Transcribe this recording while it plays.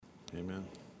Amen.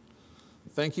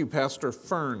 Thank you, Pastor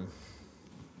Fern.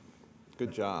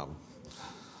 Good job.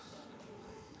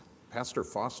 Pastor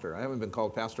Foster. I haven't been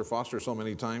called Pastor Foster so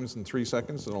many times in 3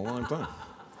 seconds in a long time.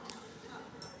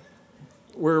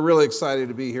 We're really excited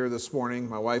to be here this morning,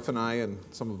 my wife and I and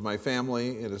some of my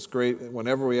family. It is great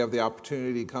whenever we have the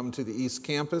opportunity to come to the East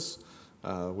Campus.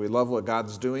 We love what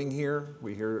God's doing here.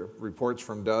 We hear reports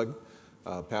from Doug,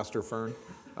 Pastor Fern,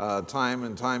 time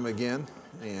and time again.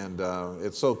 And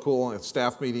it's so cool at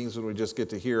staff meetings when we just get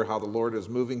to hear how the Lord is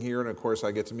moving here. And of course,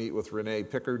 I get to meet with Renee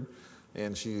Pickard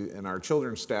and our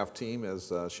children's staff team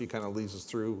as she kind of leads us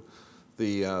through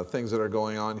the things that are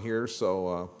going on here.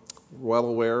 So well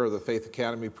aware of the Faith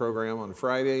Academy program on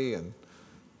Friday. And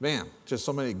man, just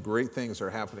so many great things are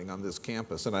happening on this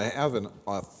campus. And I have an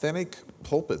authentic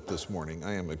pulpit this morning.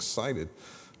 I am excited,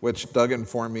 which Doug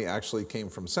informed me actually came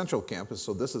from Central Campus.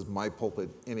 So this is my pulpit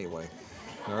anyway.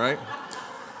 All right?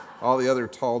 All the other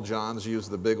tall Johns use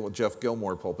the big Jeff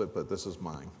Gilmore pulpit, but this is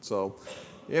mine. So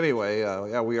anyway,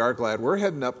 yeah, we are glad. We're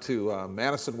heading up to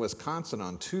Madison, Wisconsin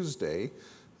on Tuesday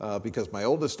because my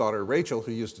oldest daughter, Rachel,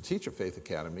 who used to teach at Faith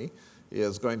Academy,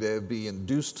 is going to be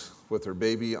induced with her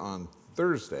baby on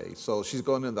Thursday. So she's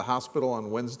going into the hospital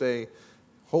on Wednesday,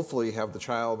 hopefully have the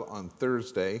child on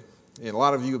Thursday. And a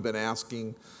lot of you have been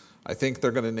asking, I think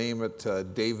they're going to name it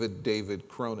David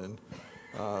Cronin.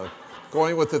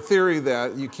 Going with the theory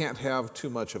that you can't have too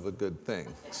much of a good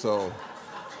thing. So,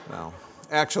 now,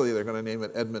 actually, they're going to name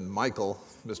it Edmund Michael.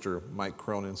 Mr. Mike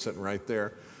Cronin sitting right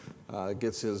there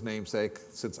gets his namesake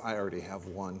since I already have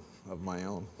one of my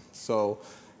own. So,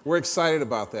 we're excited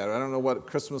about that. I don't know what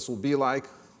Christmas will be like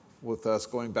with us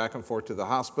going back and forth to the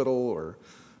hospital or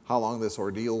how long this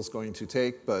ordeal is going to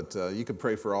take, but you can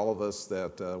pray for all of us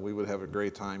that we would have a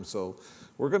great time. So,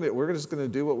 we're just going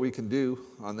to do what we can do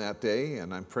on that day,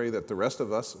 and I pray that the rest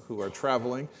of us who are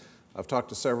traveling, I've talked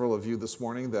to several of you this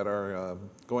morning that are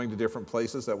going to different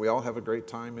places, that we all have a great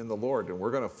time in the Lord. And we're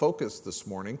going to focus this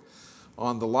morning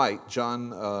on the light.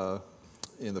 John,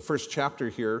 in the first chapter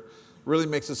here, really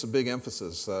makes this a big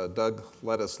emphasis. Doug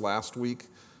led us last week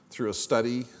through a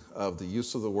study of the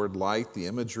use of the word light, the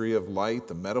imagery of light,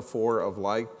 the metaphor of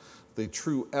light, the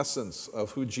true essence of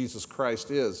who Jesus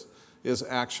Christ is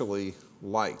actually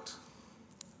light.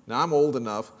 Now, I'm old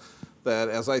enough that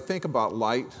as I think about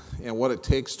light and what it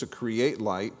takes to create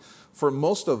light, for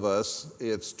most of us,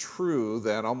 it's true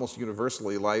that almost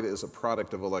universally light is a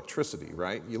product of electricity,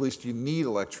 right? At least you need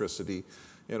electricity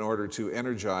in order to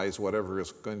energize whatever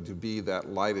is going to be that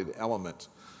lighted element.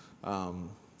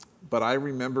 But I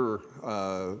remember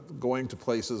going to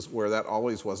places where that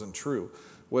always wasn't true.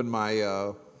 When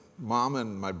my Mom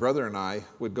and my brother and I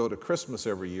would go to Christmas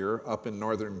every year up in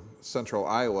northern central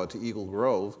Iowa to Eagle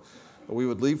Grove. We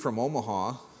would leave from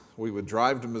Omaha, we would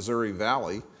drive to Missouri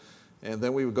Valley, and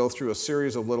then we would go through a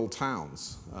series of little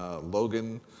towns.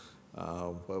 Logan,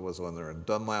 what was one there,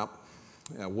 Dunlap,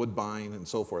 Woodbine, and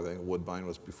so forth. I think Woodbine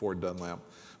was before Dunlap.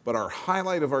 But our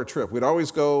highlight of our trip, we'd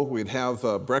always go, we'd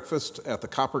have breakfast at the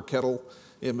Copper Kettle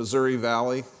in Missouri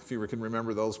Valley, if you can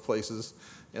remember those places.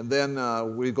 And then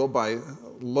we go by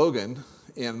Logan,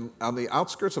 and on the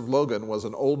outskirts of Logan was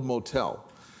an old motel.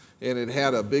 And it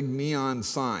had a big neon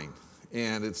sign,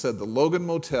 and it said the Logan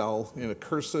Motel in a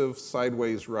cursive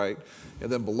sideways right.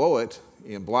 And then below it,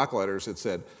 in block letters, it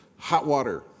said, hot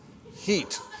water,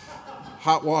 heat,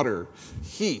 hot water,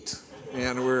 heat.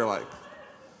 And we were like,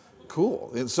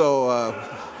 cool. And so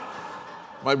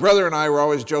my brother and I were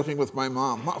always joking with my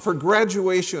mom, for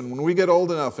graduation, when we get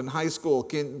old enough in high school,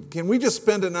 can we just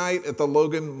spend a night at the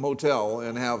Logan Motel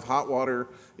and have hot water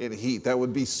and heat? That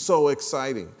would be so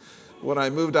exciting. When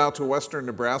I moved out to western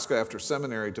Nebraska after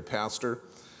seminary to pastor,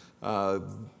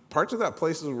 parts of that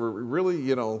places were really,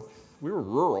 we were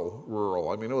rural.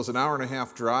 I mean, it was an hour and a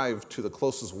half drive to the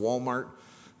closest Walmart.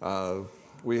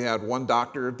 We had one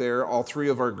doctor there. All three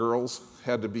of our girls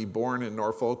had to be born in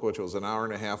Norfolk, which was an hour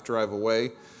and a half drive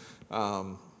away.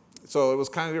 So it was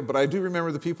kind of, but I do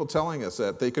remember the people telling us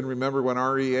that they can remember when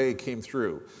REA came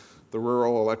through, the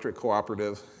Rural Electric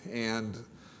Cooperative, and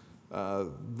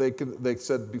they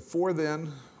said before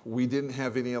then we didn't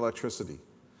have any electricity.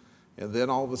 And then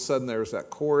all of a sudden there was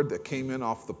that cord that came in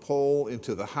off the pole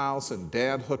into the house, and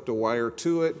Dad hooked a wire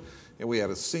to it, and we had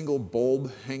a single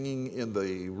bulb hanging in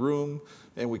the room,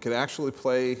 and we could actually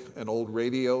play an old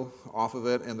radio off of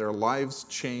it, and their lives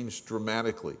changed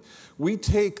dramatically. We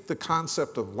take the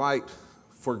concept of light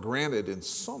for granted in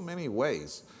so many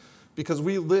ways because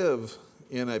we live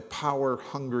in a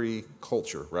power-hungry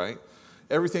culture, right?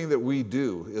 Everything that we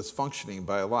do is functioning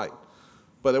by light.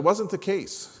 But it wasn't the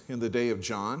case in the day of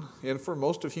John and for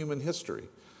most of human history.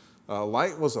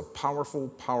 Light was a powerful,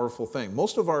 powerful thing.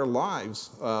 Most of our lives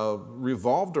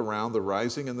revolved around the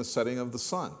rising and the setting of the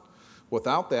sun.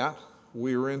 Without that,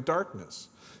 we were in darkness.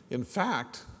 In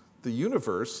fact, the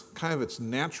universe, kind of its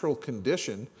natural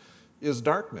condition, is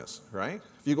darkness, right?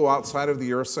 If you go outside of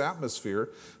the Earth's atmosphere,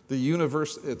 the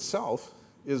universe itself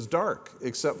is dark,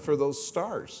 except for those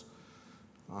stars.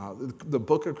 The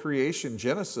book of creation,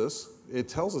 Genesis, it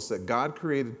tells us that God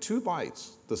created two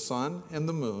lights, the sun and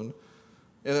the moon,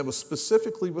 and it was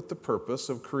specifically with the purpose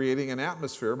of creating an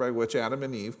atmosphere by which Adam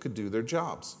and Eve could do their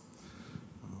jobs.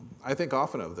 I think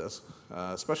often of this,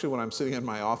 especially when I'm sitting in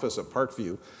my office at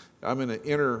Parkview. I'm in an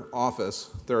inner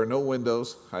office. There are no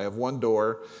windows. I have one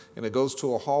door, and it goes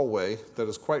to a hallway that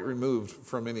is quite removed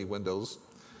from any windows.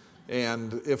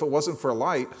 And if it wasn't for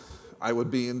light, I would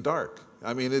be in dark.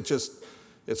 I mean,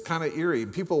 it's kind of eerie.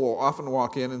 People will often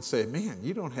walk in and say, man,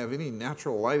 you don't have any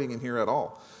natural lighting in here at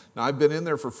all. Now, I've been in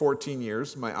there for 14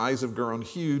 years. My eyes have grown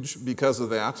huge because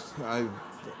of that. I'm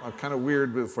kind of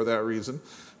weird for that reason.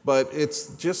 But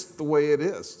it's just the way it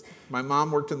is. My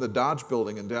mom worked in the Dodge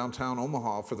building in downtown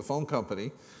Omaha for the phone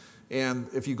company. And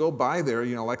if you go by there,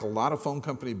 like a lot of phone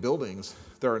company buildings,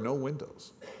 there are no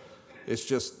windows. It's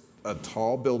just a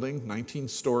tall building, 19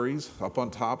 stories. Up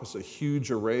on top is a huge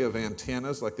array of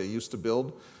antennas like they used to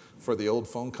build for the old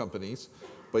phone companies.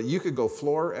 But you could go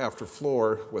floor after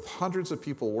floor with hundreds of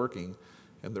people working,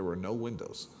 and there were no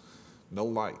windows, no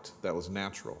light. That was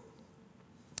natural.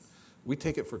 We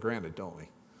take it for granted, don't we?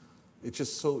 It's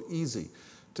just so easy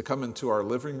to come into our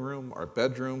living room, our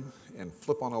bedroom, and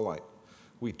flip on a light.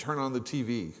 We turn on the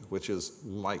TV, which is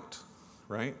light,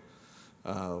 right?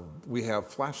 We have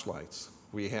flashlights.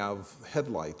 We have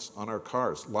headlights on our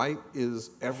cars. Light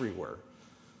is everywhere.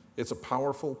 It's a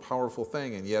powerful, powerful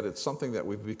thing, and yet it's something that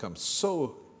we've become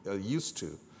so used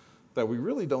to that we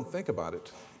really don't think about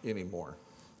it anymore.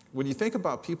 When you think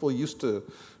about people used to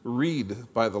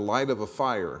read by the light of a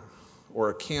fire or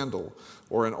a candle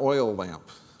or an oil lamp,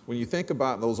 when you think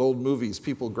about those old movies,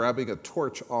 people grabbing a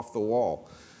torch off the wall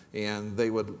and they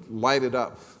would light it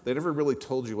up. They never really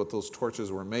told you what those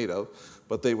torches were made of,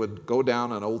 but they would go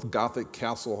down an old Gothic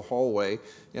castle hallway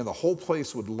and the whole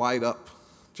place would light up,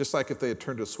 just like if they had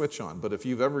turned a switch on. But if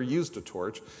you've ever used a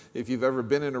torch, if you've ever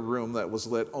been in a room that was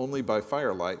lit only by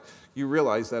firelight, you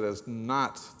realize that is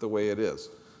not the way it is.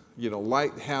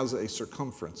 Light has a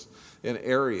circumference, an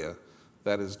area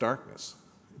that is darkness,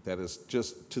 that is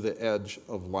just to the edge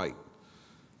of light.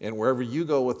 And wherever you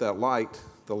go with that light,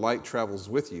 the light travels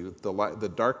with you.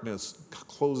 The darkness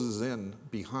closes in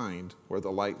behind where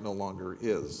the light no longer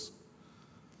is.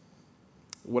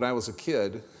 When I was a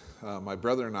kid, my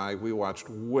brother and I, we watched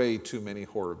way too many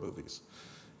horror movies.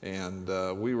 And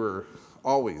we were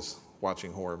always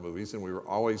watching horror movies, and we were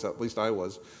always, at least I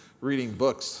was, reading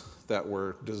books that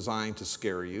were designed to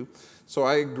scare you. So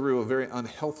I grew a very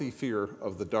unhealthy fear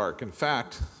of the dark. In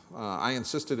fact, I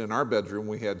insisted in our bedroom,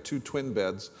 we had two twin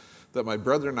beds, that my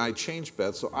brother and I changed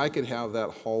beds so I could have that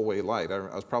hallway light. I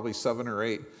was probably 7 or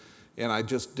 8, and I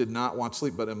just did not want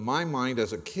sleep. But in my mind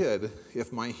as a kid,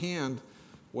 if my hand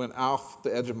went off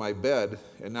the edge of my bed,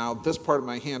 and now this part of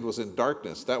my hand was in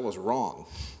darkness, that was wrong.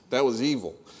 That was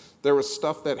evil. There was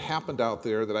stuff that happened out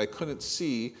there that I couldn't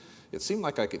see. It seemed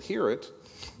like I could hear it,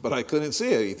 but I couldn't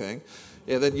see anything.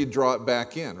 And then you draw it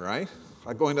back in, right?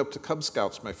 Going up to Cub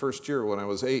Scouts my first year when I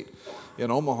was 8 in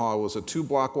Omaha, it was a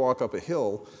 2-block walk up a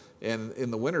hill, and in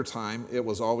the wintertime, it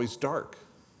was always dark.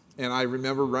 And I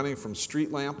remember running from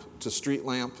street lamp to street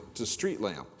lamp to street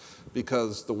lamp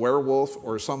because the werewolf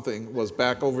or something was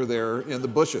back over there in the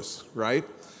bushes, right?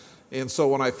 And so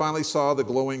when I finally saw the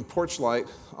glowing porch light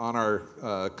on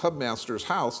our Cub Master's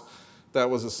house, that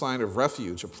was a sign of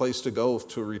refuge, a place to go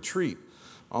to retreat.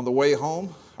 On the way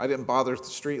home, I didn't bother with the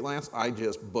street lamps. I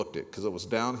just booked it because it was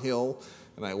downhill,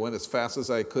 and I went as fast as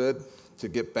I could to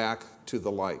get back to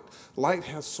the light. Light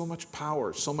has so much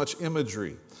power, so much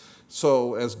imagery.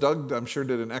 So as Doug, I'm sure,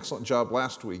 did an excellent job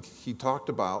last week, he talked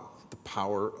about the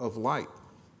power of light.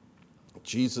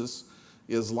 Jesus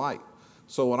is light.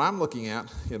 So what I'm looking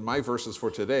at in my verses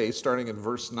for today, starting in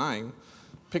verse 9,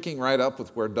 picking right up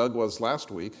with where Doug was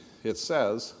last week, it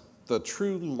says, the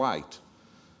true light,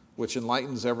 which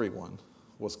enlightens everyone,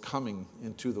 was coming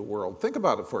into the world. Think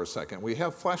about it for a second. We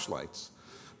have flashlights.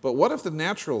 But what if the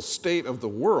natural state of the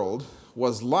world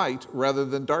was light rather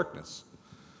than darkness?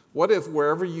 What if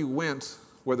wherever you went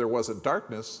where there wasn't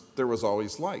darkness, there was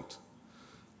always light?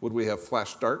 Would we have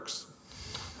flash darks?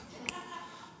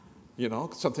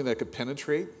 Something that could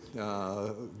penetrate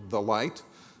the light,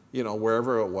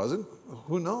 wherever it wasn't?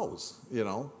 Who knows,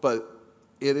 But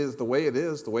it is the way it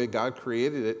is, the way God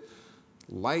created it.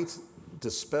 Light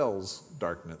dispels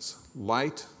darkness.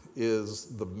 Light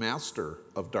is the master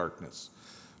of darkness.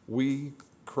 We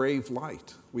crave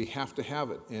light. We have to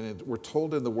have it. And we're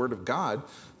told in the Word of God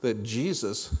that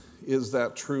Jesus is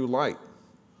that true light.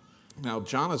 Now,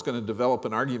 John is going to develop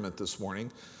an argument this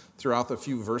morning throughout the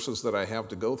few verses that I have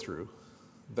to go through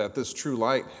that this true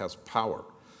light has power.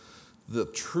 The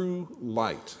true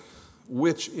light,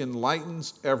 which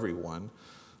enlightens everyone,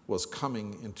 was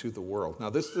coming into the world. Now,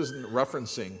 this isn't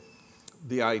referencing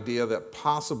the idea that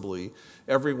possibly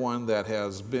everyone that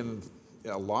has been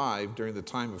alive during the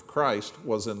time of Christ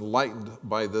was enlightened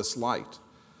by this light.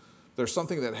 There's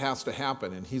something that has to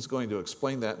happen, and he's going to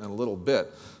explain that in a little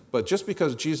bit. But just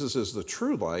because Jesus is the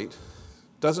true light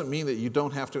doesn't mean that you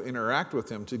don't have to interact with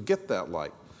him to get that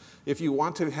light. If you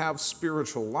want to have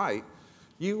spiritual light,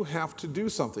 you have to do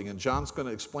something, and John's going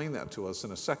to explain that to us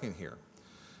in a second here.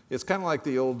 It's kind of like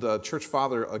the old church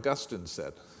father Augustine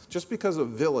said. Just because a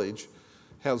village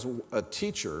has a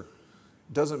teacher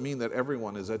doesn't mean that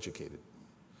everyone is educated.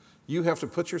 You have to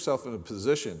put yourself in a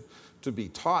position to be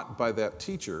taught by that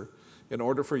teacher in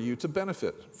order for you to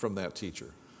benefit from that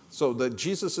teacher. So that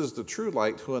Jesus is the true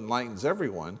light who enlightens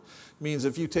everyone means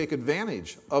if you take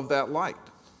advantage of that light,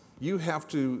 you have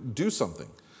to do something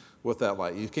with that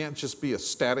light. You can't just be a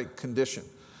static condition.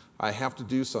 I have to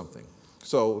do something.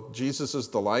 So Jesus is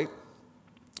the light.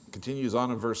 Continues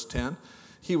on in verse 10.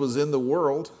 He was in the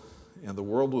world, and the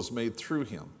world was made through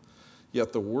him.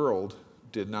 Yet the world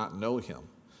did not know him.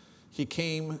 He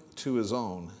came to his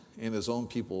own, and his own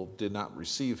people did not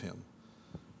receive him.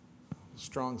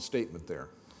 Strong statement there.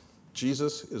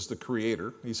 Jesus is the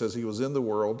creator. He says he was in the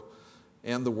world,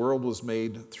 and the world was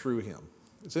made through him.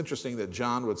 It's interesting that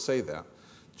John would say that.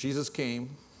 Jesus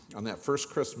came on that first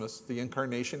Christmas, the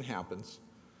incarnation happens,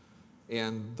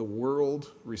 and the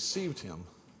world received him,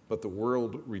 but the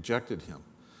world rejected him.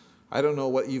 I don't know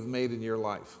what you've made in your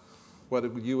life.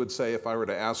 What you would say if I were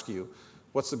to ask you,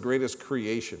 what's the greatest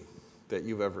creation that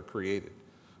you've ever created?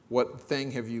 What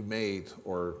thing have you made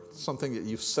or something that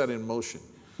you've set in motion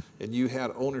and you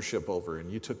had ownership over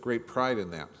and you took great pride in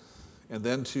that? And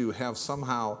then to have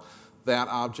somehow that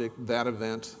object, that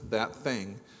event, that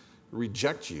thing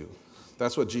reject you,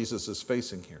 that's what Jesus is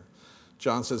facing here.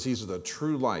 John says he's the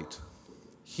true light.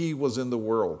 He was in the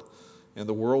world, and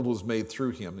the world was made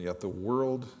through him, yet the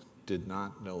world did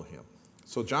not know him.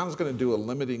 So John is going to do a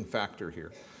limiting factor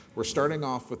here. We're starting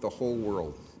off with the whole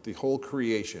world, the whole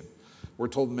creation. We're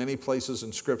told many places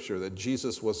in Scripture that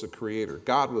Jesus was the creator.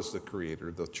 God was the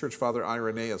creator. The church father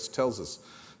Irenaeus tells us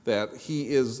that he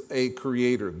is a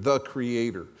creator, the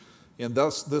creator. And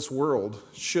thus this world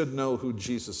should know who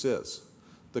Jesus is.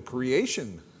 The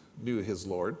creation knew his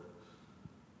Lord,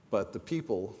 but the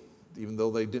people, even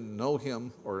though they didn't know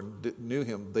him or knew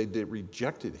him, they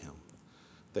rejected him.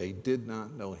 They did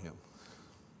not know him.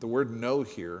 The word know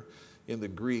here in the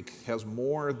Greek has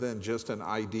more than just an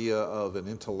idea of an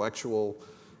intellectual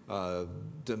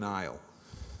denial.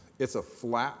 It's a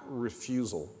flat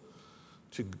refusal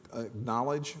to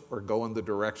acknowledge or go in the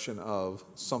direction of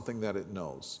something that it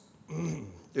knows.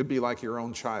 It'd be like your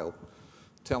own child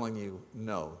telling you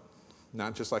no,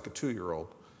 not just like a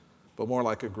 2-year-old, but more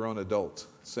like a grown adult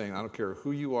saying, I don't care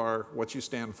who you are, what you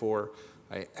stand for,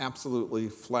 I absolutely,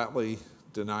 flatly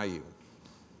deny you.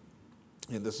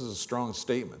 And this is a strong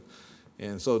statement.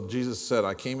 And so Jesus said,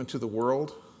 I came into the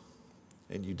world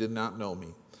and you did not know me.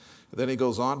 And then he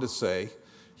goes on to say,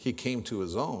 he came to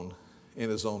his own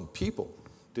and his own people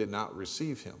did not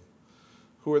receive him.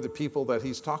 Who are the people that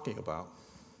he's talking about?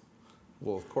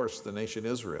 Well, of course, the nation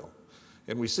Israel.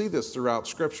 And we see this throughout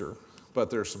Scripture, but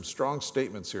there's some strong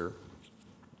statements here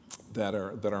that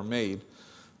are made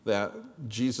that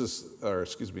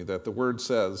that the word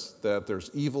says that there's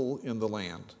evil in the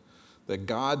land, that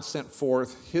God sent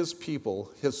forth his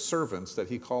people, his servants that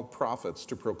he called prophets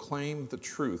to proclaim the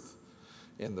truth,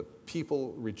 and the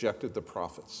people rejected the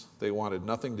prophets. They wanted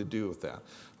nothing to do with that.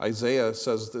 Isaiah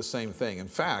says the same thing. In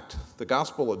fact, the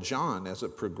Gospel of John, as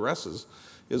it progresses,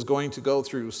 is going to go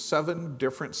through 7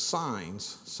 different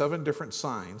signs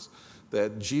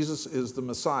that Jesus is the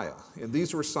Messiah. And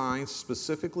these were signs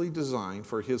specifically designed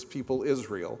for his people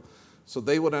Israel, so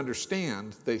they would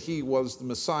understand that he was the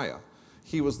Messiah.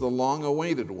 He was the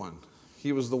long-awaited one.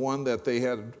 He was the one that they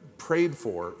had prayed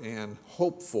for and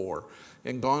hoped for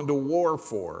and gone to war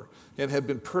for and had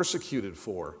been persecuted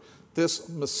for. This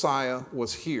Messiah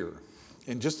was here.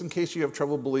 And just in case you have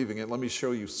trouble believing it, let me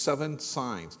show you 7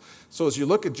 signs. So as you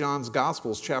look at John's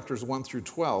Gospels, chapters 1 through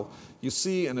 12, you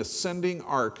see an ascending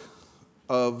arc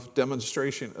of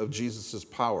demonstration of Jesus'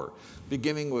 power,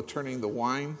 beginning with turning the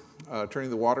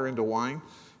water into wine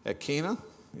at Cana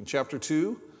in chapter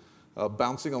 2,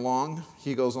 Bouncing along,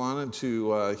 he goes on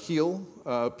to heal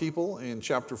people in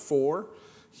chapter 4.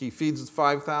 He feeds the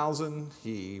 5,000.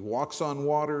 He walks on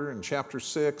water in chapter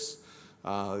 6.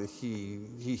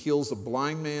 He heals a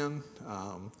blind man.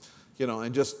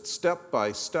 And just step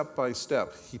by step by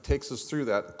step, he takes us through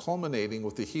that, culminating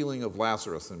with the healing of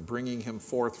Lazarus and bringing him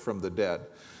forth from the dead.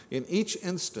 In each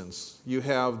instance, you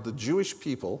have the Jewish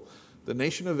people, the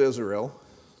nation of Israel,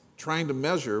 trying to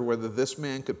measure whether this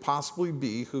man could possibly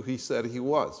be who he said he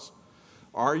was.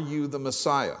 Are you the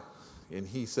Messiah? And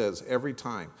he says every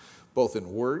time, both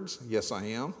in words, yes I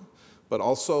am, but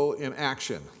also in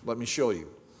action. Let me show you.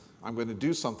 I'm going to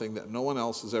do something that no one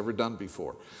else has ever done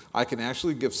before. I can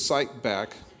actually give sight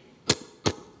back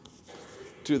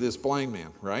to this blind man,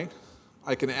 right?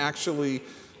 I can actually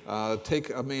take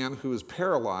a man who is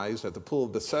paralyzed at the pool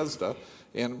of Bethesda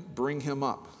and bring him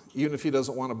up, even if he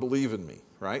doesn't want to believe in me,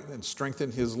 right? And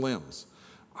strengthen his limbs.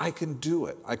 I can do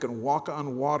it. I can walk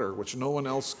on water, which no one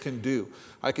else can do.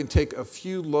 I can take a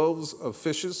few loaves of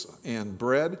fishes and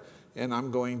bread, and I'm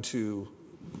going to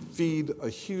feed a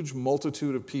huge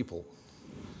multitude of people.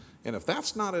 And if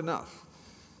that's not enough,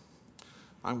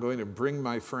 I'm going to bring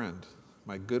my friend,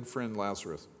 my good friend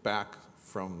Lazarus, back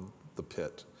from the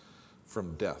pit,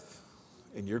 from death.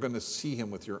 And you're going to see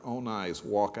him with your own eyes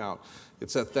walk out.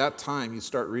 It's at that time you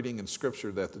start reading in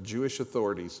Scripture that the Jewish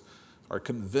authorities are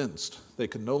convinced they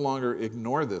can no longer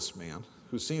ignore this man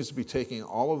who seems to be taking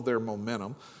all of their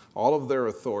momentum, all of their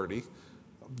authority,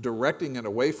 directing it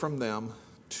away from them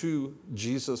to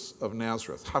Jesus of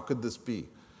Nazareth. How could this be?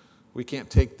 We can't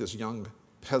take this young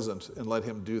peasant and let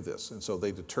him do this. And so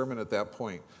they determine at that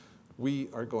point, we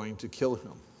are going to kill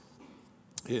him.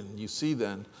 And you see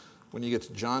then, when you get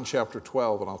to John chapter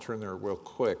 12, and I'll turn there real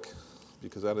quick,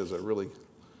 because that is a really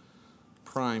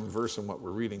prime verse in what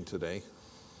we're reading today.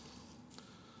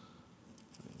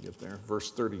 Get there,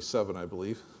 verse 37, I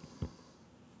believe.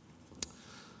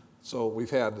 So we've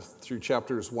had through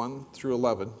chapters 1 through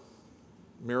 11,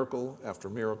 miracle after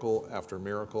miracle after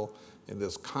miracle, in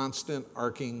this constant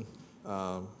arcing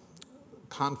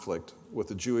conflict with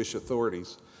the Jewish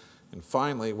authorities. And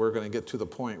finally, we're going to get to the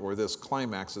point where this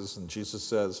climaxes, and Jesus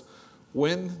says,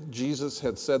 when Jesus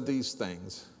had said these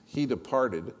things, he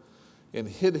departed and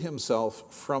hid himself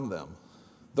from them,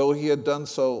 though he had done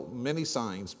so many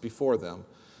signs before them.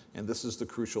 And this is the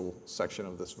crucial section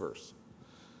of this verse.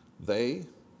 They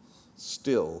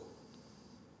still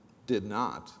did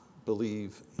not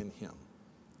believe in him.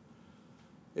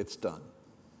 It's done.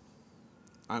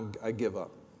 I give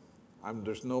up.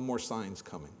 There's no more signs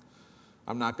coming.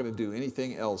 I'm not going to do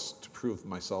anything else to prove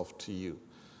myself to you.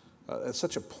 It's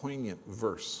such a poignant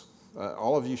verse.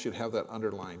 All of you should have that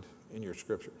underlined in your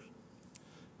scriptures.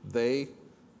 They,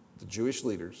 the Jewish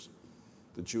leaders,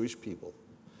 the Jewish people,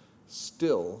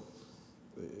 still,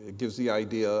 it gives the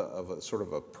idea of a sort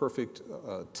of a perfect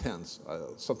tense.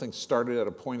 Something started at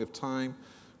a point of time,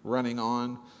 running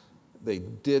on. They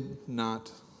did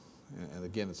not, and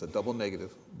again it's a double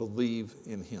negative, believe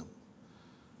in him.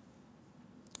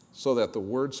 So that the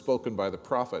word spoken by the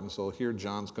prophet, and so here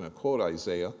John's going to quote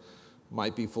Isaiah,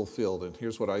 might be fulfilled. And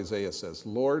here's what Isaiah says,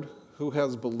 Lord, who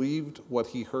has believed what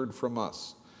he heard from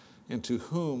us? And to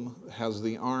whom has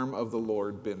the arm of the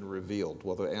Lord been revealed?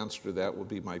 Well, the answer to that would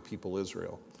be my people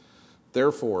Israel.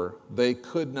 Therefore, they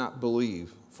could not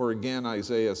believe. For again,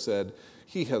 Isaiah said,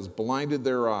 he has blinded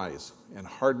their eyes and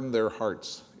hardened their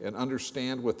hearts, and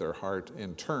understand with their heart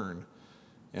and turn,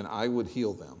 and I would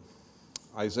heal them.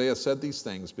 Isaiah said these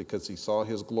things because he saw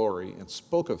his glory and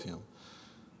spoke of him.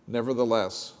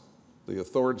 Nevertheless,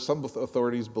 some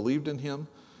authorities believed in him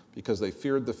because they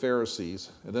feared the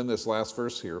Pharisees. And then this last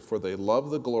verse here, for they love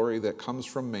the glory that comes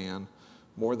from man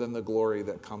more than the glory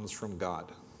that comes from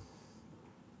God.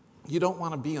 You don't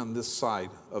want to be on this side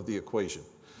of the equation.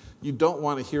 You don't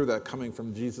want to hear that coming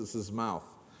from Jesus' mouth.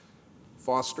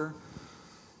 Foster,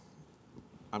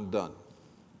 I'm done.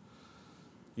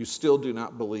 You still do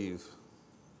not believe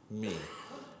me.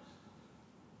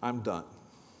 I'm done.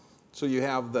 So you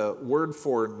have the word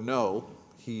for no.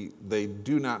 They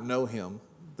do not know him.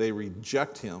 They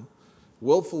reject him,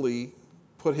 willfully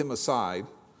put him aside.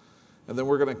 And then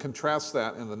we're going to contrast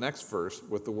that in the next verse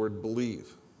with the word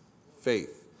believe,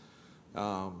 faith,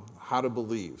 how to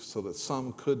believe so that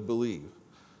some could believe.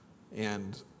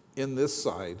 And in this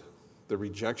side, the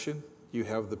rejection, you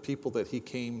have the people that he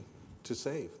came to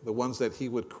save, the ones that he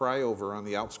would cry over on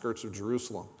the outskirts of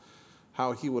Jerusalem,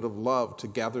 how he would have loved to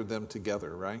gather them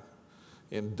together, right?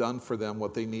 And done for them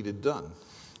what they needed done.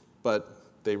 But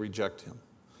they reject him.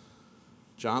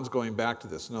 John's going back to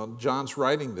this. Now, John's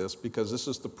writing this because this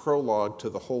is the prologue to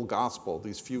the whole gospel,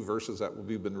 these few verses that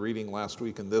we've been reading last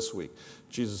week and this week.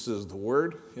 Jesus is the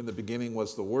Word. In the beginning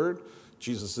was the Word.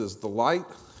 Jesus is the light.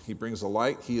 He brings the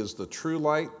light. He is the true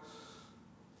light.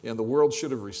 And the world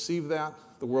should have received that.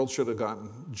 The world should have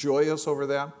gotten joyous over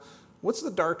that. What's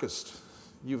the darkest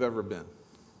you've ever been?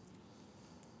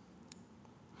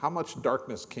 How much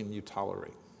darkness can you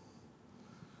tolerate?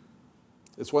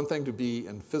 It's one thing to be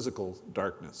in physical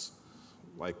darkness,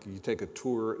 like you take a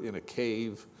tour in a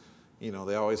cave,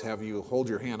 they always have you hold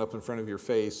your hand up in front of your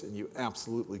face and you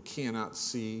absolutely cannot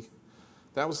see.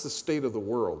 That was the state of the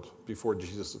world before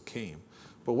Jesus came.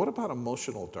 But what about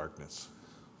emotional darkness?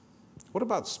 What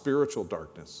about spiritual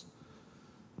darkness?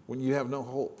 When you have no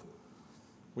hope,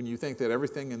 when you think that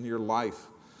everything in your life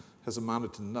has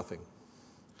amounted to nothing.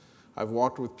 I've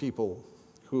walked with people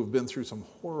who have been through some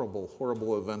horrible,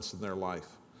 horrible events in their life.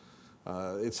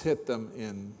 It's hit them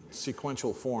in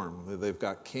sequential form. They've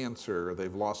got cancer,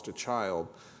 they've lost a child,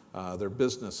 their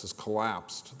business has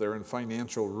collapsed, they're in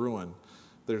financial ruin,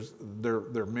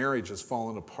 their marriage has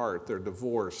fallen apart, they're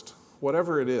divorced,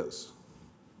 whatever it is.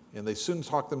 And they soon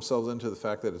talk themselves into the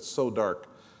fact that it's so dark,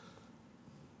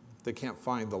 they can't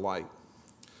find the light.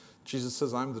 Jesus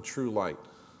says, I'm the true light.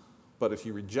 But if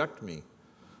you reject me,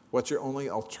 what's your only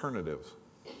alternative?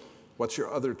 What's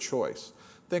your other choice?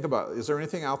 Think about it. Is there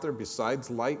anything out there besides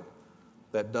light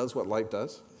that does what light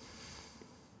does?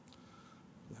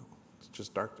 No, it's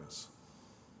just darkness.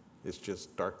 It's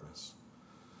just darkness.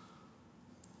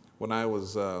 When I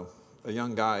was a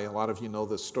young guy, a lot of you know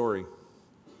this story,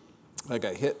 I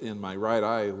got hit in my right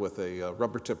eye with a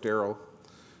rubber-tipped arrow.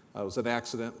 It was an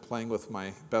accident playing with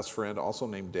my best friend, also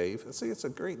named Dave. See, it's a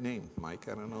great name, Mike.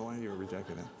 I don't know why you were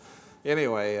rejecting it.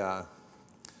 Anyway,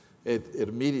 it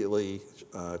immediately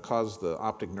caused the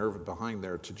optic nerve behind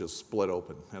there to just split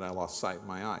open, and I lost sight in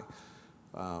my eye.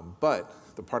 But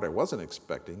the part I wasn't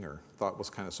expecting or thought was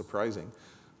kind of surprising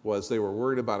was they were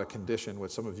worried about a condition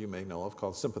which some of you may know of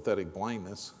called sympathetic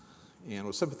blindness. And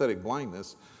with sympathetic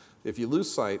blindness, if you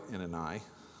lose sight in an eye,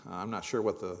 I'm not sure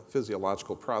what the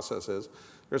physiological process is,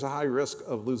 there's a high risk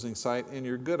of losing sight in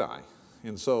your good eye.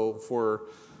 And so for,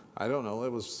 I don't know,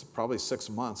 it was probably 6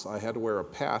 months, I had to wear a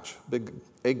patch, big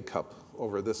egg cup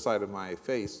over this side of my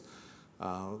face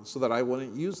so that I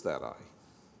wouldn't use that eye.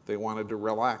 They wanted to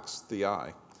relax the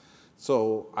eye.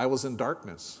 So I was in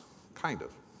darkness, kind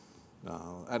of.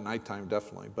 At nighttime,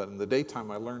 definitely. But in the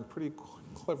daytime, I learned pretty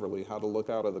cleverly how to look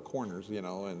out of the corners,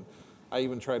 and I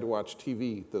even tried to watch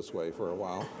TV this way for a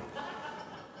while.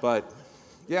 But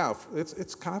yeah,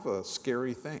 it's kind of a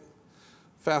scary thing.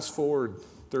 Fast forward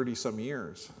 30-some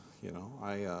years,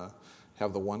 I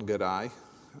have the one good eye.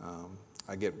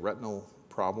 I get retinal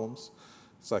problems.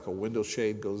 It's like a window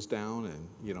shade goes down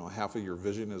and, half of your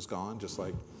vision is gone, just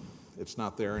like it's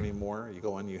not there anymore. You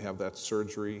go in, you have that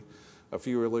surgery. A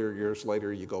few earlier years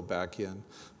later, you go back in.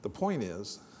 The point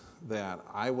is that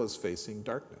I was facing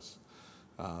darkness.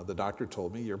 The doctor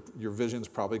told me, your vision's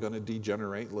probably going to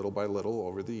degenerate little by little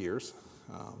over the years.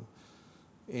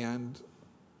 And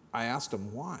I asked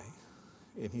him why.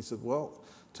 And he said, well,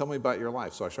 tell me about your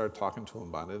life. So I started talking to him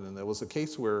about it. And there was a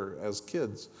case where, as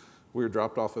kids, we were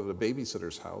dropped off at a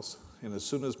babysitter's house. And as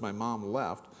soon as my mom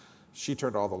left, she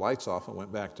turned all the lights off and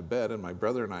went back to bed. And my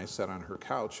brother and I sat on her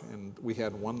couch. And we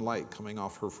had one light coming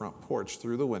off her front porch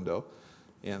through the window.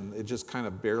 And it just kind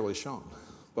of barely shone.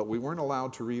 But we weren't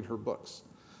allowed to read her books.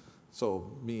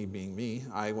 So me being me,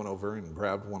 I went over and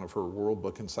grabbed one of her World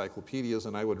Book encyclopedias,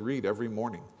 and I would read every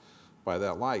morning by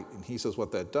that light. And he says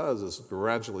what that does is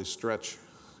gradually stretch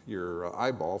your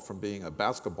eyeball from being a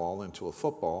basketball into a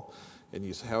football, and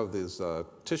you have these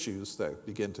tissues that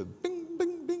begin to bing,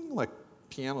 bing, bing, like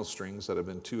piano strings that have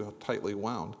been too tightly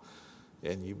wound,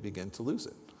 and you begin to lose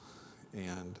it.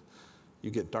 And you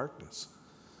get darkness.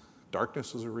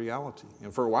 Darkness is a reality.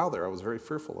 And for a while there, I was very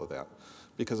fearful of that.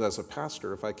 Because as a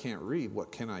pastor, if I can't read,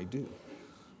 what can I do?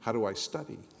 How do I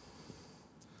study?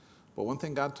 But one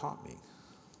thing God taught me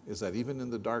is that even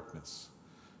in the darkness,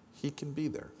 He can be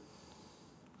there.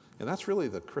 And that's really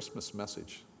the Christmas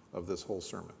message of this whole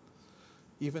sermon.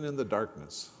 Even in the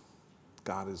darkness,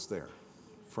 God is there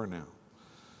for now.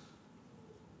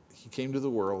 He came to the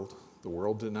world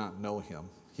did not know Him.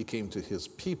 He came to His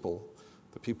people,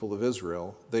 the people of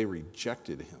Israel. They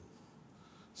rejected Him.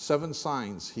 7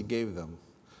 signs He gave them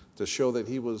to show that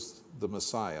He was the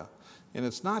Messiah. And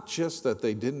it's not just that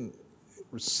they didn't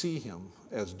see Him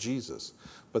as Jesus,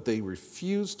 but they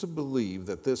refused to believe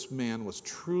that this man was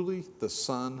truly the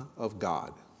Son of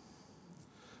God.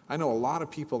 I know a lot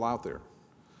of people out there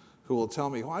who will tell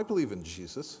me, I believe in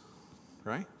Jesus,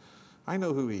 right? I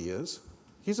know who He is.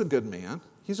 He's a good man.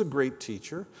 He's a great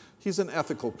teacher. He's an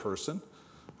ethical person.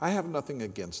 I have nothing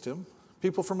against him.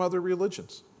 People from other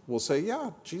religions will say, yeah,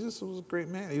 Jesus was a great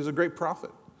man. He was a great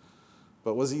prophet.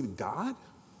 But was he God?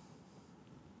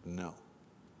 No.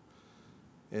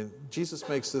 And Jesus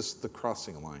makes this the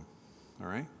crossing line, all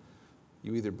right?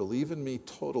 You either believe in me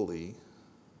totally,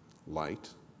 light,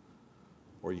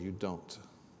 or you don't,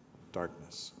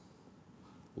 darkness.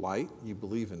 Light, you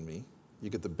believe in me. You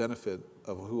get the benefit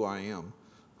of who I am.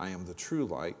 I am the true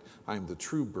light. I am the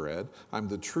true bread. I'm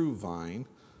the true vine.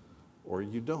 Or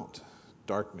you don't.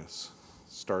 Darkness,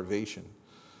 starvation,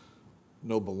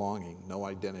 no belonging, no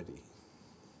identity,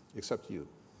 except you,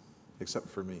 except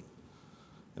for me.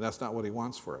 And that's not what he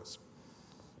wants for us.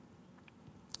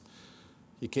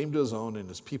 He came to his own, and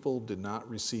his people did not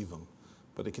receive him.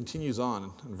 But it continues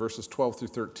on in verses 12 through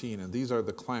 13, and these are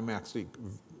the climactic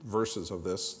verses of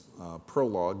this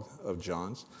prologue of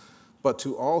John's. But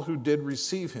to all who did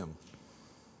receive him,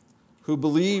 who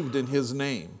believed in his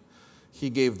name, he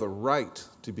gave the right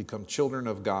to become children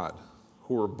of God,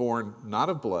 who were born not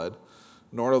of blood,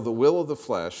 nor of the will of the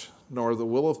flesh, nor of the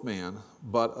will of man,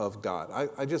 but of God.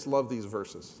 I just love these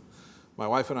verses. My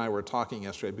wife and I were talking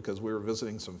yesterday because we were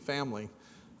visiting some family,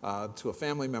 to a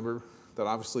family member that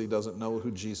obviously doesn't know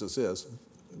who Jesus is.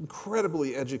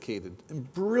 Incredibly educated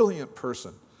and brilliant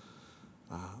person,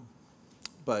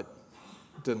 but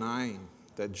denying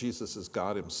that Jesus is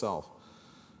God himself.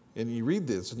 And you read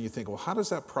this and you think, well, how does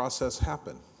that process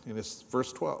happen? And it's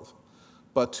verse 12.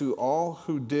 But to all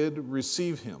who did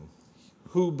receive him,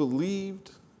 who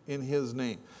believed in his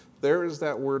name. There is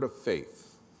that word of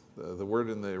faith. The word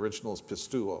in the original is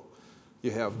pistuo.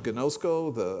 You have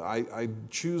gnosko, I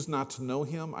choose not to know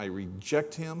him, I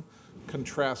reject him.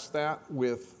 Contrast that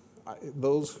with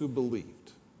those who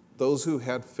believed, those who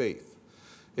had faith.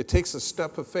 It takes a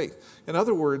step of faith. In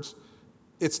other words,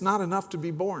 it's not enough to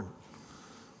be born.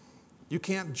 You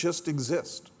can't just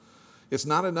exist. It's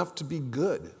not enough to be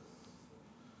good.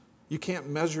 You can't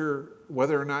measure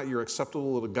whether or not you're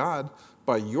acceptable to God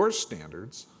by your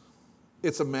standards.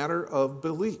 It's a matter of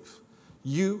belief.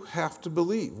 You have to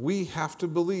believe. We have to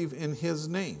believe in his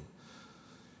name.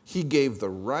 He gave the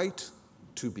right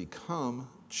to become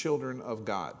children of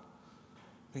God.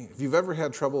 If you've ever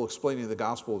had trouble explaining the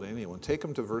gospel to anyone, take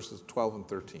them to verses 12 and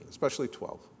 13, especially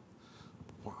 12.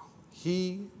 Wow.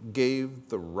 He gave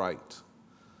the right.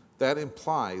 That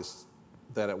implies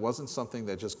that it wasn't something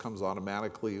that just comes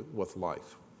automatically with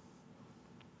life.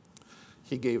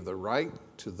 He gave the right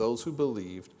to those who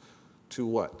believed to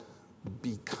what?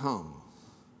 Become.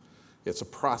 It's a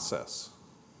process.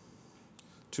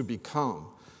 To become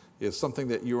is something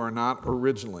that you are not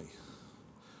originally.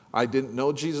 I didn't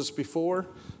know Jesus before.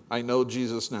 I know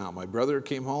Jesus now. My brother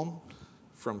came home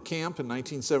from camp in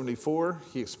 1974.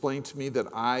 He explained to me that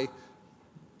I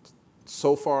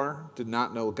so far did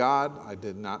not know God. I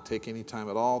did not take any time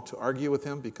at all to argue with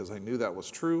him because I knew that was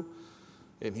true.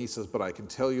 And he says, but I can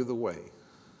tell you the way.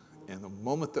 And the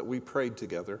moment that we prayed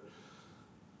together,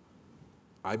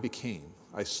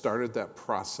 I started that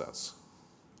process.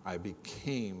 I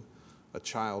became a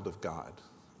child of God.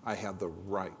 I had the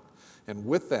right. And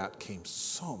with that came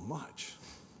so much.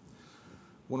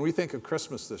 When we think of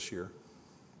Christmas this year,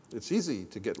 it's easy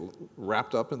to get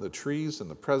wrapped up in the trees and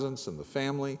the presents and the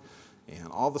family and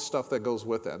all the stuff that goes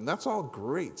with that. And that's all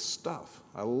great stuff.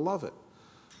 I love it.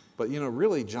 But,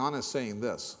 really, John is saying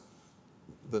this.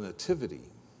 The nativity,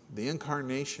 the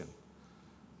incarnation.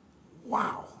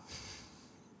 Wow.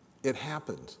 It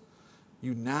happened.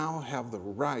 You now have the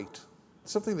right.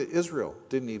 Something that Israel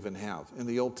didn't even have in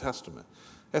the Old Testament.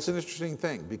 That's an interesting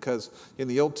thing because in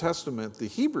the Old Testament, the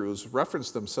Hebrews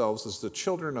reference themselves as the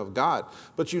children of God,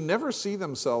 but you never see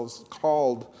themselves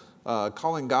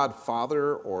calling God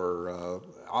Father or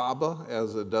Abba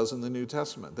as it does in the New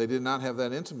Testament. They did not have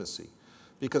that intimacy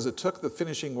because it took the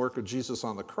finishing work of Jesus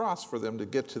on the cross for them to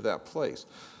get to that place.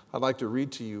 I'd like to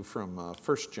read to you from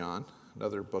 1 John,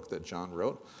 another book that John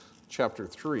wrote, chapter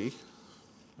 3.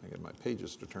 I get my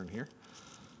pages to turn here.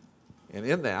 And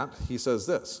in that, he says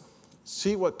this,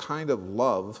 see what kind of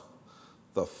love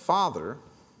the Father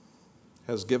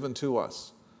has given to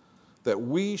us, that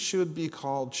we should be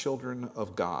called children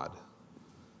of God.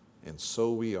 And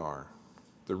so we are.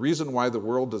 The reason why the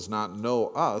world does not know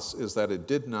us is that it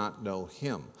did not know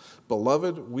him.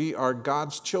 Beloved, we are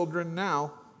God's children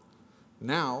now.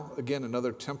 Now, again,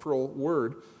 another temporal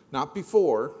word, not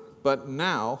before, but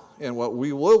now, and what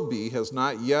we will be has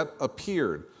not yet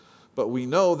appeared. But we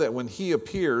know that when he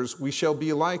appears, we shall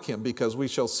be like him, because we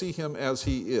shall see him as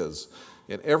he is.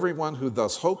 And everyone who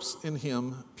thus hopes in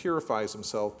him purifies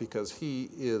himself, because he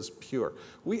is pure.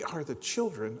 We are the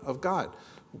children of God.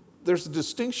 there's a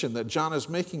distinction that John is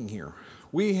making here.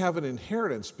 We have an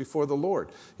inheritance before the Lord.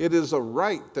 It is a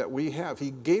right that we have.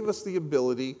 He gave us the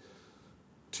ability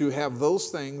to have those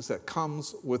things that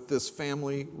comes with this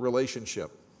family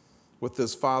relationship, with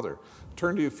this Father.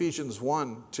 Turn to Ephesians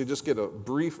 1 to just get a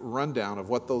brief rundown of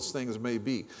what those things may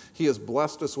be. He has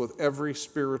blessed us with every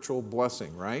spiritual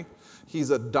blessing, right? He's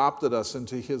adopted us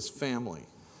into his family.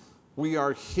 We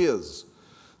are his.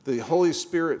 The Holy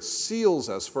Spirit seals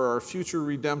us for our future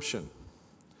redemption.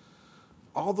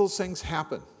 All those things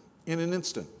happen in an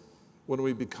instant when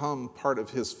we become part of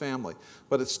his family,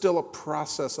 but it's still a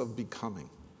process of becoming.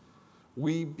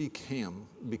 We become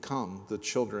the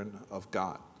children of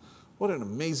God. What an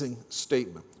amazing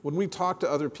statement. When we talk to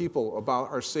other people about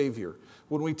our Savior,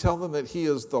 when we tell them that he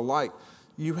is the light,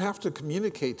 you have to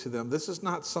communicate to them, this is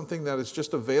not something that is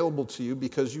just available to you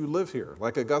because you live here.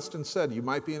 Like Augustine said, you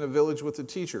might be in a village with a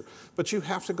teacher, but you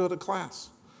have to go to class.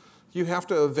 You have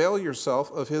to avail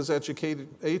yourself of his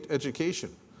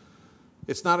education.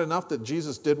 It's not enough that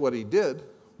Jesus did what he did.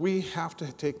 We have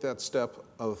to take that step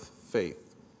of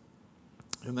faith.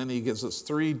 And then he gives us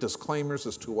 3 disclaimers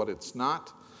as to what it's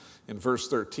not. In verse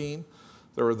 13,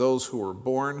 there are those who were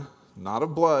born not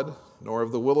of blood, nor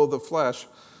of the will of the flesh,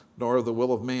 nor of the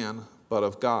will of man, but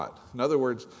of God. In other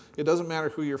words, it doesn't matter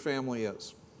who your family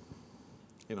is.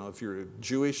 You know, if you're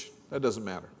Jewish, that doesn't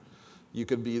matter. You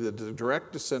could be the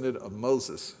direct descendant of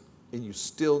Moses, and you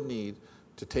still need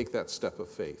to take that step of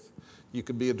faith. You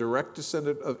could be a direct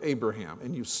descendant of Abraham,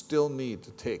 and you still need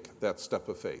to take that step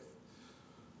of faith.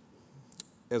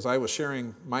 As I was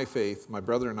sharing my faith, my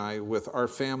brother and I, with our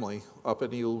family up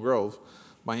at Eagle Grove,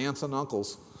 my aunts and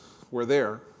uncles were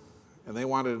there, and they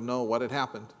wanted to know what had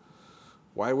happened,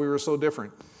 why we were so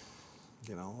different,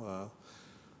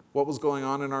 what was going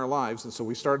on in our lives. And so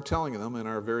we started telling them in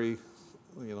our very,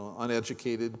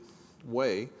 uneducated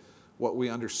way what we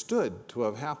understood to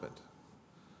have happened.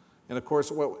 And of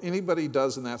course, what anybody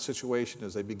does in that situation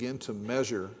is they begin to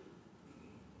measure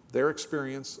their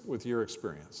experience with your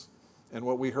experience. And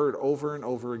what we heard over and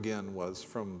over again was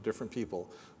from different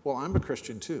people, well, I'm a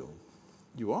Christian too.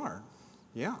 You are?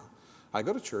 Yeah. I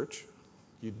go to church.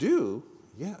 You do?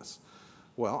 Yes.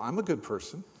 Well, I'm a good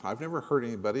person. I've never hurt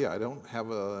anybody. I don't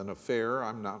have an affair.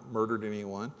 I'm not murdered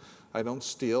anyone. I don't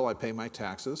steal. I pay my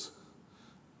taxes.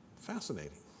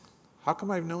 Fascinating. How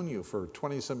come I've known you for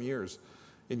 20-some years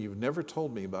and you've never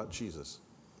told me about Jesus?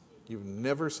 You've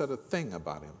never said a thing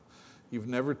about him. You've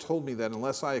never told me that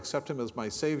unless I accept him as my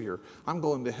Savior, I'm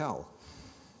going to hell.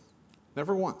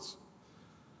 Never once.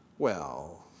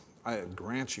 Well, I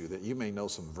grant you that you may know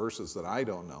some verses that I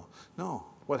don't know. No,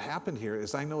 what happened here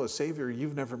is I know a Savior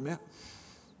you've never met.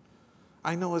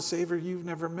 I know a Savior you've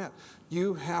never met.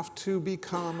 You have to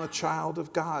become a child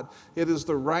of God. It is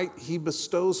the right he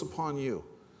bestows upon you.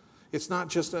 It's not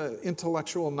just an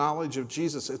intellectual knowledge of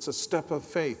Jesus. It's a step of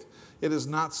faith. It is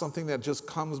not something that just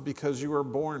comes because you were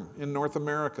born in North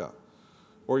America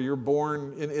or you're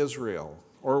born in Israel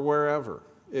or wherever.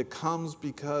 It comes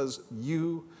because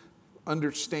you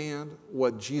understand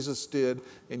what Jesus did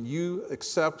and you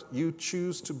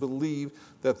choose to believe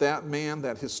that that man,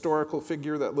 that historical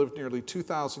figure that lived nearly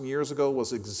 2,000 years ago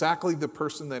was exactly the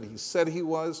person that he said he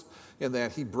was, and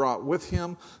that he brought with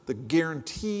him the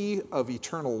guarantee of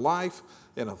eternal life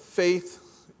and of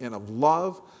faith and of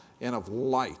love and of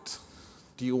light.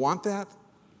 Do you want that?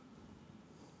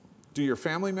 Do your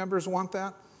family members want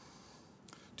that?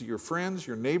 Do your friends,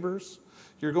 your neighbors?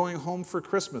 You're going home for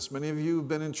Christmas. Many of you have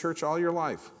been in church all your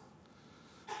life.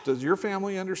 Does your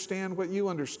family understand what you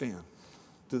understand?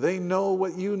 Do they know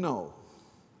what you know?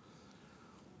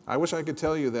 I wish I could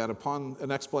tell you that upon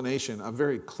an explanation, a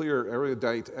very clear,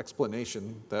 erudite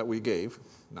explanation that we gave,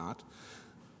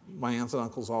 my aunts and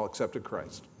uncles all accepted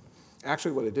Christ.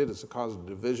 Actually, what it did is it caused a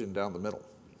division down the middle.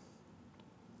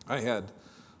 I had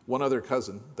one other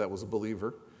cousin that was a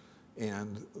believer,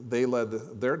 and they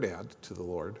led their dad to the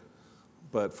Lord.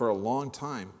 But for a long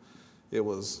time, it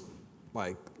was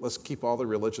like, let's keep all the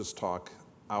religious talk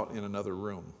out in another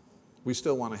room. We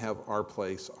still want to have our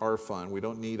place, our fun. We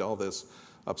don't need all this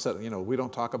upset, we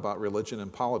don't talk about religion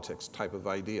and politics type of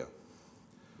idea.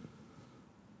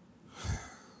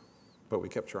 But we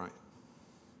kept trying.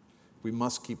 We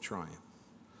must keep trying.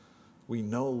 We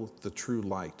know the true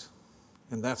light.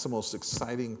 And that's the most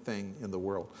exciting thing in the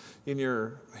world. In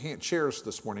your chairs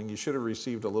this morning, you should have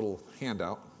received a little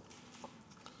handout.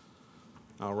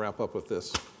 I'll wrap up with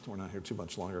this. We're not here too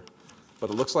much longer.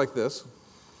 But it looks like this.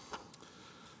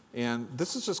 And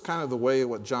this is just kind of the way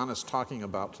what John is talking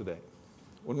about today.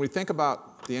 When we think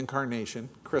about the incarnation,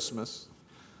 Christmas,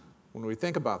 when we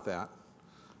think about that,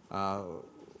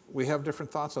 we have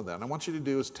different thoughts on that. And I want you to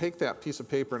do is take that piece of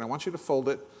paper and I want you to fold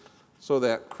it so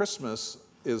that Christmas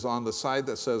is on the side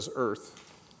that says earth,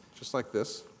 just like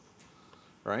this,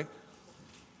 right?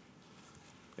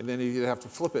 And then you have to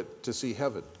flip it to see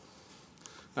heaven.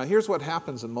 Now here's what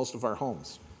happens in most of our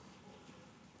homes.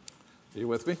 Are you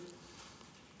with me?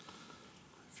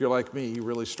 If you're like me, you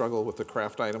really struggle with the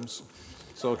craft items.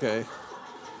 It's okay.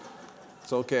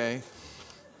 It's okay.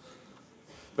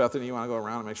 Bethany, you want to go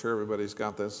around and make sure everybody's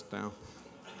got this down?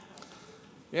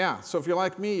 Yeah, so if you're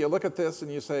like me, you look at this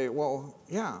and you say, well,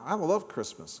 yeah, I love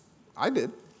Christmas. I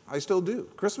did. I still do.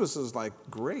 Christmas is like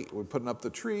great. We're putting up the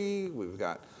tree. We've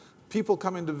got people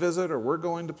coming to visit, or we're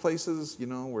going to places. You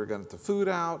know, we're going to get the food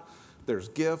out. There's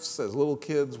gifts. As little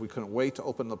kids, we couldn't wait to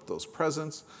open up those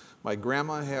presents. My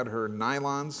grandma had her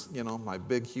nylons. You know, my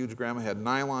big, huge grandma had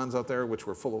nylons out there, which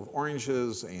were full of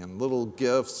oranges and little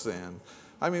gifts. And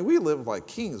I mean, we lived like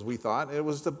kings, we thought. It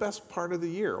was the best part of the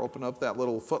year. Open up that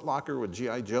little Foot Locker with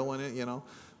G.I. Joe in it, you know,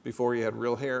 before he had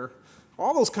real hair.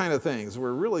 All those kind of things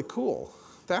were really cool.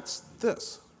 That's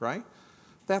this, right?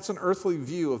 That's an earthly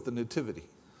view of the nativity.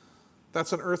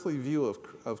 That's an earthly view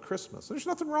of Christmas. There's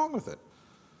nothing wrong with it,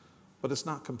 but it's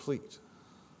not complete.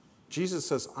 Jesus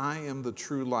says, I am the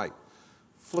true light.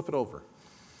 Flip it over.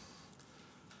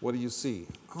 What do you see?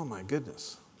 Oh my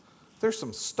goodness. There's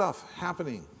some stuff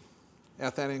happening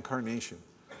at that incarnation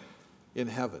in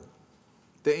heaven.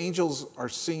 The angels are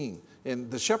singing,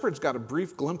 and the shepherds got a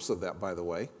brief glimpse of that, by the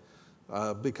way.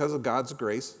 Because of God's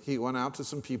grace, he went out to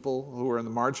some people who were in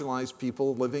the marginalized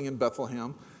people living in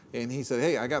Bethlehem, and he said,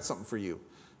 hey, I got something for you.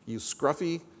 You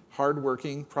scruffy,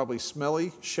 hardworking, probably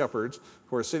smelly shepherds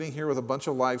who are sitting here with a bunch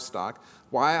of livestock.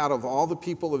 Why, out of all the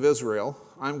people of Israel,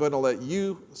 I'm going to let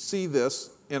you see this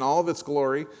in all of its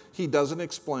glory. He doesn't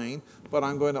explain, but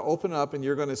I'm going to open up and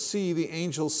you're going to see the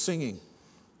angels singing.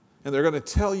 And they're going to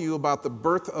tell you about the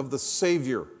birth of the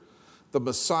Savior. The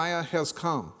Messiah has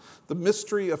come. The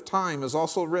mystery of time is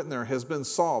also written there, has been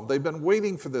solved. They've been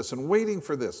waiting for this and waiting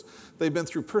for this. They've been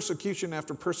through persecution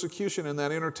after persecution in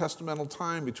that intertestamental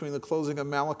time between the closing of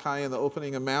Malachi and the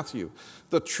opening of Matthew.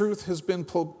 The truth has been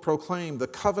proclaimed. The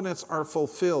covenants are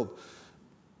fulfilled.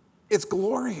 It's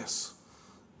glorious.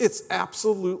 It's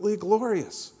absolutely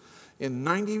glorious. And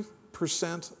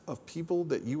 90% of people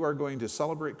that you are going to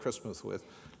celebrate Christmas with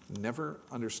never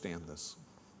understand this.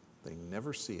 They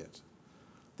never see it.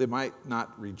 They might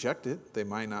not reject it. They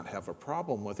might not have a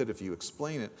problem with it if you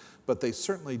explain it, but they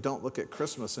certainly don't look at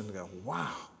Christmas and go,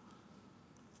 wow.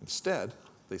 Instead,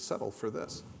 they settle for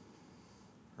this,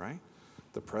 right?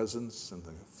 The presents and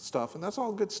the stuff, and that's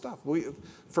all good stuff.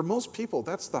 For most people,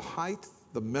 that's the height,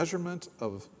 the measurement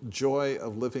of joy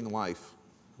of living life,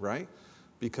 right?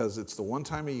 Because it's the one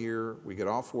time a year, we get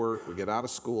off work, we get out of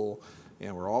school,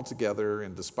 and we're all together,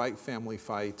 and despite family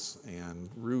fights and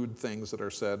rude things that are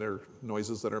said or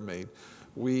noises that are made,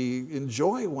 we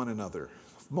enjoy one another,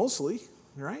 mostly,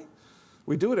 right?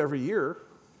 We do it every year,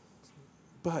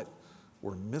 but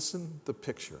we're missing the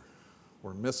picture.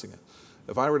 We're missing it.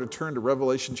 If I were to turn to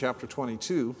Revelation chapter 21,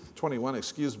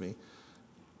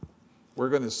 we're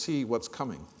going to see what's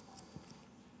coming.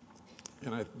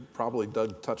 And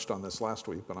Doug touched on this last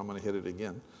week, but I'm going to hit it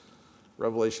again.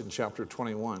 Revelation chapter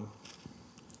 21.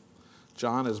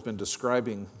 John has been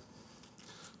describing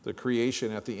the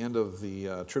creation at the end of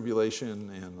the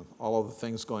tribulation and all of the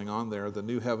things going on there, the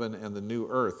new heaven and the new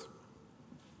earth.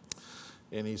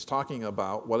 And he's talking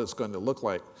about what it's going to look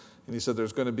like. And he said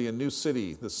there's going to be a new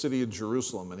city, the city of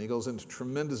Jerusalem. And he goes into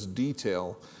tremendous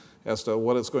detail as to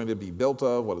what it's going to be built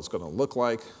of, what it's going to look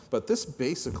like. But this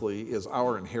basically is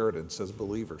our inheritance as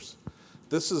believers.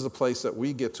 This is a place that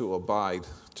we get to abide,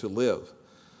 to live.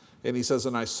 And he says,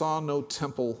 and I saw no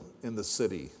temple in the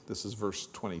city. This is verse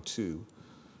 22.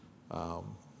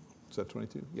 Is that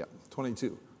 22? Yeah,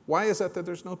 22. Why is that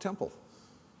there's no temple?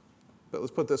 But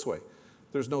let's put it this way.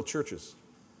 There's no churches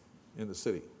in the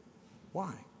city.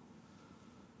 Why?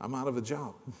 I'm out of a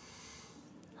job.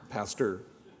 Pastor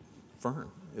Fern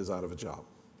is out of a job.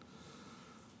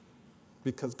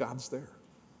 Because God's there.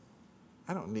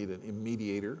 I don't need a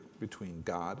mediator between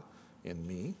God and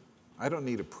me. I don't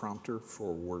need a prompter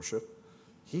for worship.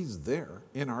 He's there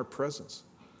in our presence.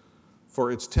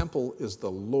 For its temple is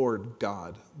the Lord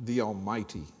God, the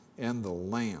Almighty, and the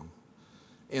Lamb.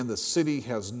 And the city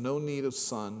has no need of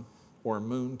sun or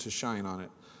moon to shine on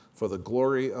it, for the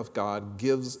glory of God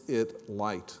gives it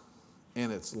light,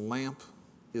 and its lamp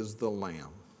is the Lamb.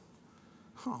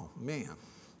 Oh, man.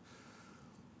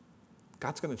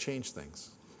 God's going to change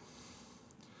things.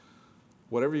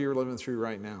 Whatever you're living through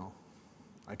right now,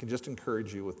 I can just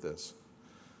encourage you with this.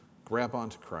 Grab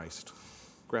onto Christ.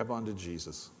 Grab onto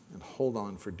Jesus and hold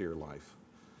on for dear life.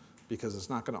 because it's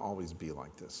not going to always be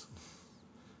like this.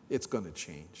 It's going to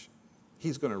change.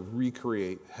 He's going to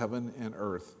recreate heaven and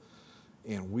earth,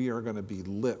 and we are going to be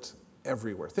lit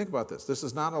everywhere. Think about this. This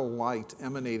is not a light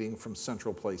emanating from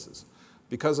central places.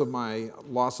 Because of my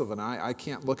loss of an eye, I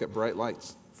can't look at bright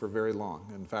lights for very long.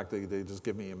 In fact, they just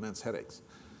give me immense headaches.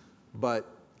 But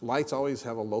lights always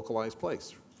have a localized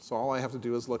place. So all I have to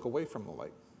do is look away from the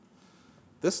light.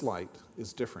 This light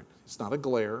is different. It's not a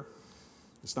glare.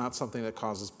 It's not something that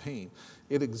causes pain.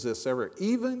 It exists everywhere.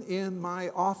 Even in my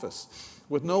office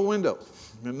with no window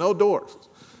and no doors,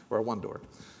 or one door,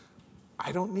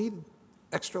 I don't need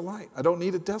extra light. I don't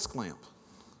need a desk lamp.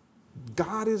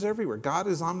 God is everywhere. God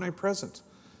is omnipresent.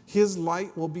 His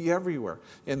light will be everywhere.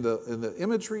 And the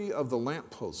imagery of the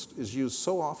lamppost is used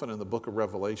so often in the book of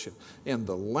Revelation. And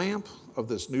the lamp of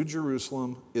this New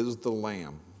Jerusalem is the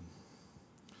Lamb,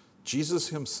 Jesus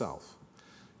himself.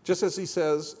 Just as he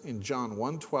says in John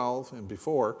 1:12 and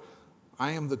before,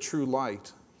 I am the true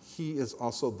light, he is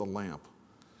also the lamp.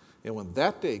 And when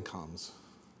that day comes,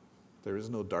 there is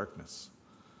no darkness.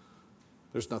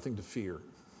 There's nothing to fear.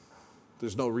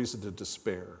 There's no reason to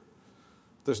despair.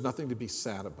 There's nothing to be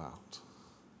sad about.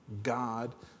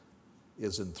 God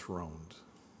is enthroned.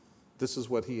 This is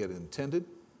what he had intended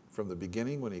from the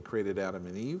beginning when he created Adam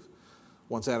and Eve.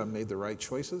 Once Adam made the right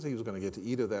choices, he was going to get to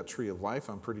eat of that tree of life,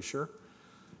 I'm pretty sure.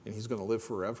 And he's going to live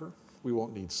forever. We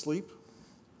won't need sleep.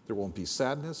 There won't be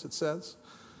sadness, it says.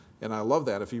 And I love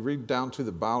that. If you read down to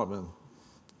the bottom, and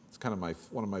it's kind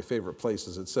of one of my favorite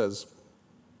places, it says,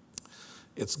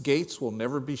 its gates will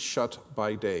never be shut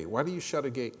by day. Why do you shut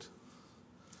a gate?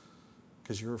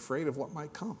 Because you're afraid of what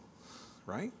might come,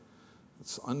 right?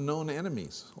 It's unknown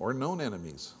enemies or known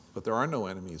enemies, but there are no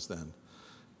enemies then.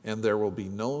 And there will be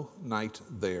no night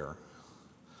there.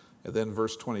 And then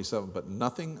verse 27, but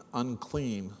nothing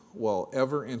unclean will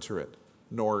ever enter it,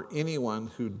 nor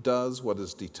anyone who does what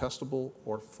is detestable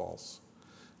or false.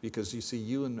 Because you see,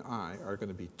 you and I are going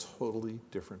to be totally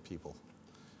different people.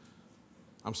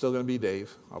 I'm still going to be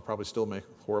Dave. I'll probably still make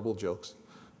horrible jokes.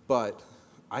 But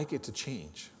I get to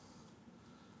change.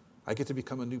 I get to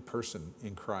become a new person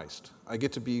in Christ. I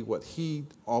get to be what he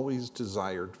always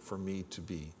desired for me to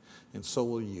be. And so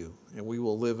will you. And we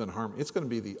will live in harmony. It's going to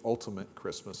be the ultimate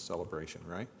Christmas celebration,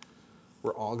 right?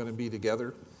 We're all going to be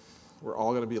together. We're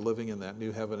all going to be living in that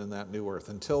new heaven and that new earth.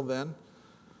 Until then,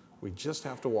 we just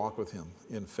have to walk with him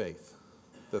in faith.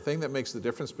 The thing that makes the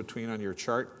difference between on your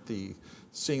chart,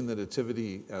 seeing the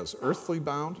nativity as earthly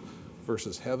bound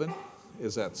versus heaven,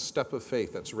 is that step of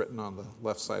faith that's written on the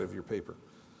left side of your paper.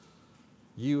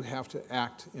 You have to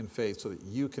act in faith so that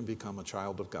you can become a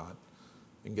child of God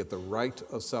and get the right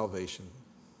of salvation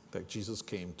that Jesus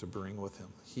came to bring with him.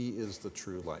 He is the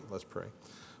true light. Let's pray.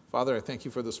 Father, I thank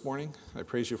you for this morning. I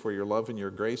praise you for your love and your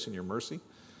grace and your mercy.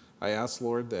 I ask,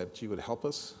 Lord, that you would help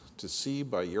us to see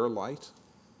by your light.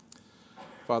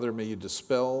 Father, may you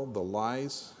dispel the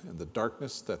lies and the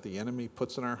darkness that the enemy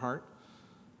puts in our heart.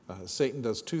 Satan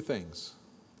does two things.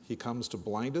 He comes to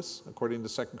blind us, according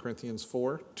to 2 Corinthians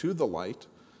 4, to the light.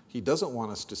 He doesn't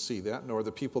want us to see that, nor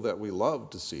the people that we love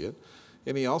to see it.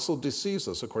 And he also deceives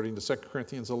us, according to 2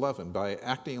 Corinthians 11, by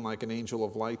acting like an angel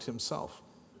of light himself.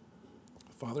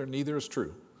 Father, neither is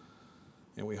true.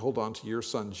 And we hold on to your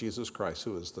Son, Jesus Christ,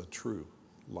 who is the true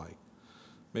light.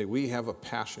 May we have a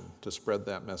passion to spread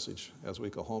that message as we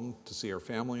go home to see our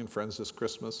family and friends this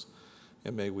Christmas.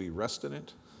 And may we rest in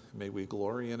it. May we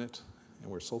glory in it.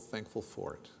 And we're so thankful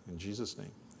for it. In Jesus'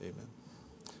 name, amen.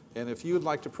 And if you would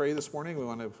like to pray this morning, we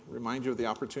want to remind you of the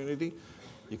opportunity.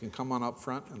 You can come on up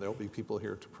front, and there will be people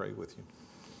here to pray with you.